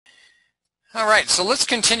All right, so let's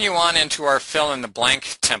continue on into our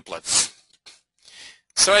fill-in-the-blank templates.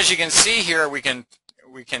 So as you can see here, we can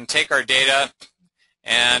take our data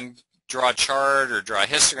and draw a chart or draw a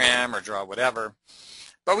histogram or draw whatever.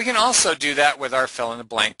 But we can also do that with our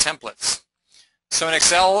fill-in-the-blank templates. So in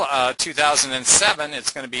Excel 2007,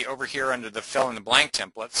 it's going to be over here under the fill-in-the-blank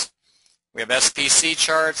templates. We have SPC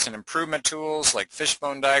charts and improvement tools like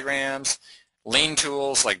fishbone diagrams, lean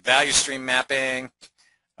tools like value stream mapping.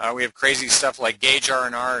 We have crazy stuff like gauge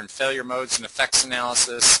R&R and failure modes and effects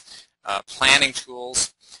analysis, planning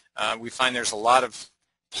tools. We find there's a lot of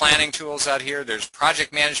planning tools out here. There's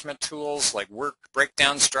project management tools like work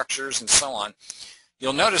breakdown structures and so on.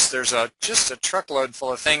 You'll notice there's just a truckload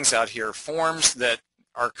full of things out here, forms that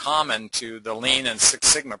are common to the Lean and Six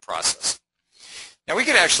Sigma process. Now we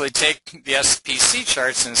could actually take the SPC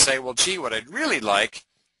charts and say, well, gee, what I'd really like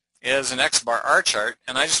is an XMR chart,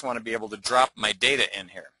 and I just want to be able to drop my data in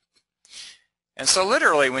here. And so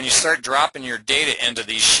literally when you start dropping your data into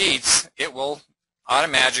these sheets, it will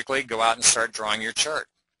automatically go out and start drawing your chart.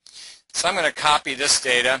 So I'm going to copy this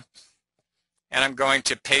data, and I'm going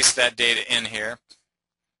to paste that data in here.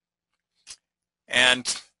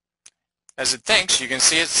 And as it thinks, you can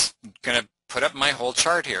see it's going to put up my whole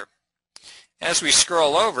chart here. As we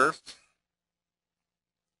scroll over,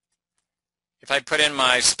 if I put in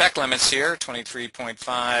my spec limits here,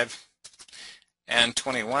 23.5 and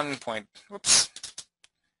 21 point, whoops,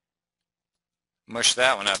 mushed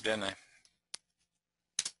that one up, didn't I?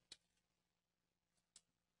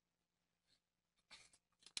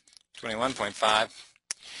 .5.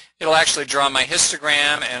 It'll actually draw my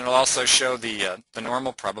histogram, and it'll also show the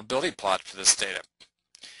normal probability plot for this data.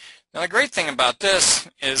 Now the great thing about this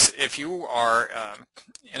is if you are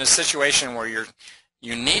in a situation where you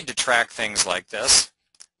need to track things like this,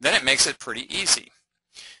 then it makes it pretty easy.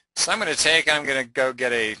 So I'm going to go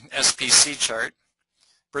get a SPC chart.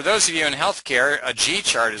 For those of you in healthcare, a G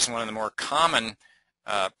chart is one of the more common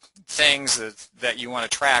things that you want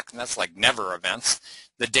to track, and that's like never events,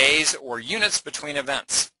 the days or units between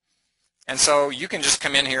events. And so you can just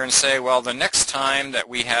come in here and say, well, the next time that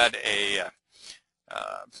we had a,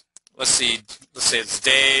 let's say it's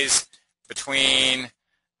days between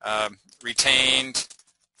retained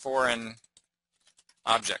foreign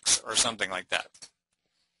objects or something like that.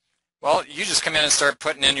 Well, you just come in and start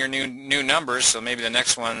putting in your new numbers. So maybe the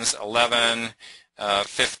next one's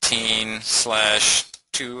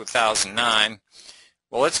 11/15/2009.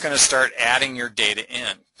 Well, it's going to start adding your data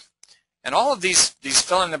in. And all of these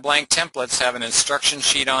fill-in-the-blank templates have an instruction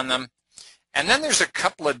sheet on them. And then there's a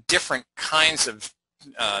couple of different kinds of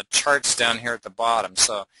charts down here at the bottom.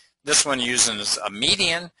 So this one uses a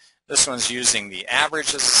median. This one's using the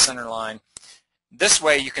average as a center line. This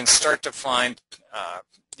way you can start to find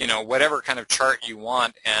whatever kind of chart you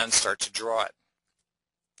want and start to draw it.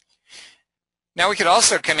 Now we could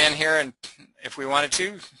also come in here and, if we wanted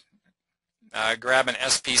to, grab an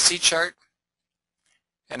SPC chart,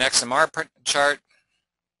 an XMR chart.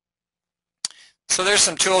 So there's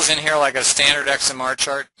some tools in here like a standard XMR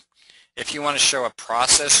chart. If you want to show a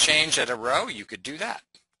process change at a row, you could do that.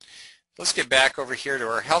 Let's get back over here to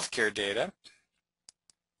our healthcare data.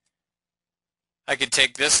 I could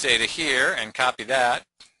take this data here and copy that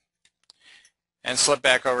and slip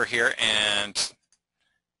back over here and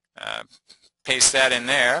paste that in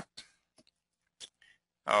there.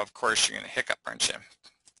 Oh, of course you're going to hiccup, aren't you?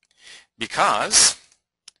 Because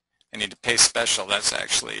I need to paste special. That's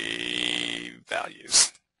actually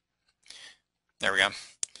values. There we go.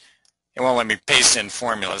 It won't let me paste in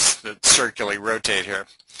formulas that circularly rotate here.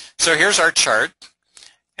 So here's our chart.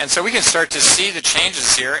 And so we can start to see the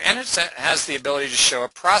changes here, and it has the ability to show a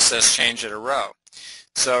process change at a row.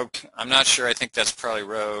 So I'm not sure, I think that's probably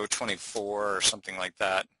row 24 or something like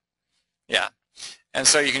that. Yeah. And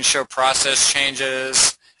so you can show process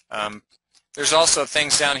changes. There's also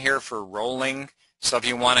things down here for rolling. So if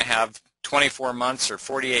you want to have 24 months or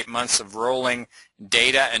 48 months of rolling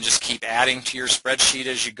data and just keep adding to your spreadsheet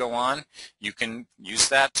as you go on, you can use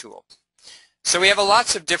that tool. So we have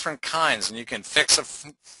lots of different kinds, and you can fix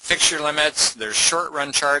your limits. There's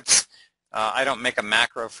short-run charts. I don't make a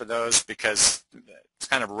macro for those because it's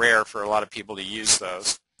kind of rare for a lot of people to use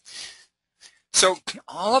those. So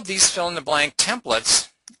all of these fill-in-the-blank templates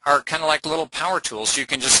are kind of like little power tools. You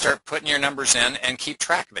can just start putting your numbers in and keep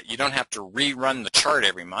track of it. You don't have to rerun the chart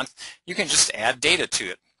every month. You can just add data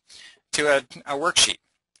to it, to a worksheet.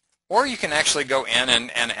 Or you can actually go in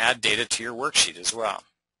and add data to your worksheet as well.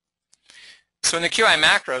 So in the QI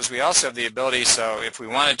macros, we also have the ability, so if we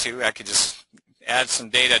wanted to, I could just add some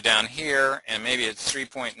data down here, and maybe it's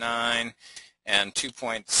 3.9 and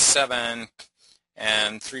 2.7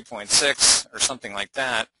 and 3.6 or something like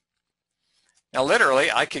that. Now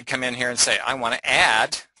literally I could come in here and say I want to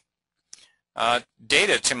add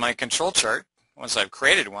data to my control chart once I've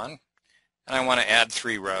created one, and I want to add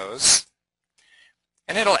 3 rows,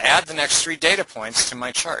 and it'll add the next 3 data points to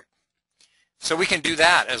my chart. So we can do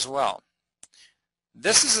that as well.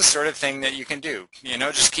 This is the sort of thing that you can do.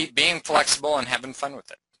 Just keep being flexible and having fun with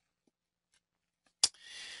it.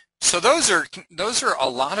 So those are a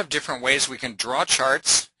lot of different ways we can draw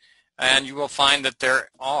charts, and you will find that there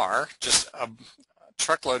are just a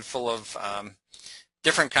truckload full of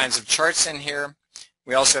different kinds of charts in here.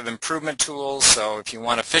 We also have improvement tools, so if you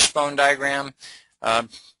want a fishbone diagram,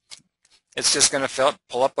 it's just going to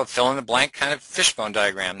pull up a fill-in-the-blank kind of fishbone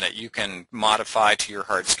diagram that you can modify to your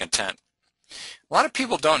heart's content. A lot of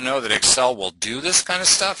people don't know that Excel will do this kind of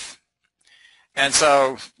stuff. And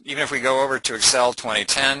so even if we go over to Excel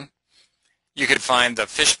 2010, you could find the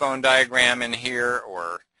fishbone diagram in here,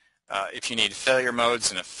 or if you need failure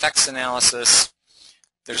modes and effects analysis.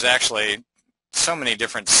 There's actually so many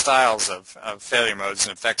different styles of failure modes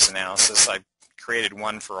and effects analysis. I created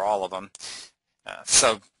one for all of them.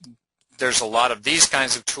 So there's a lot of these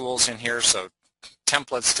kinds of tools in here, so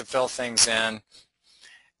templates to fill things in.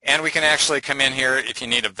 And we can actually come in here if you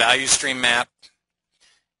need a value stream map.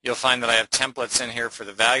 You'll find that I have templates in here for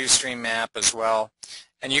the value stream map as well.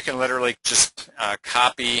 And you can literally just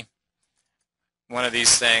copy one of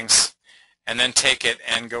these things and then take it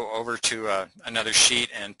and go over to another sheet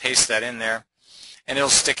and paste that in there. And it'll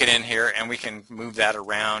stick it in here, and we can move that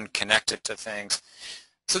around, connect it to things.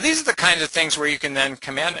 So these are the kinds of things where you can then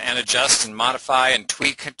come in and adjust and modify and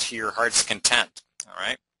tweak to your heart's content. All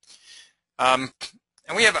right.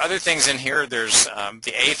 And we have other things in here. There's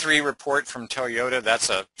the A3 report from Toyota. That's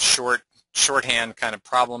a shorthand kind of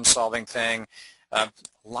problem-solving thing.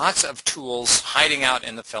 Lots of tools hiding out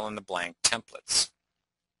in the fill-in-the-blank templates.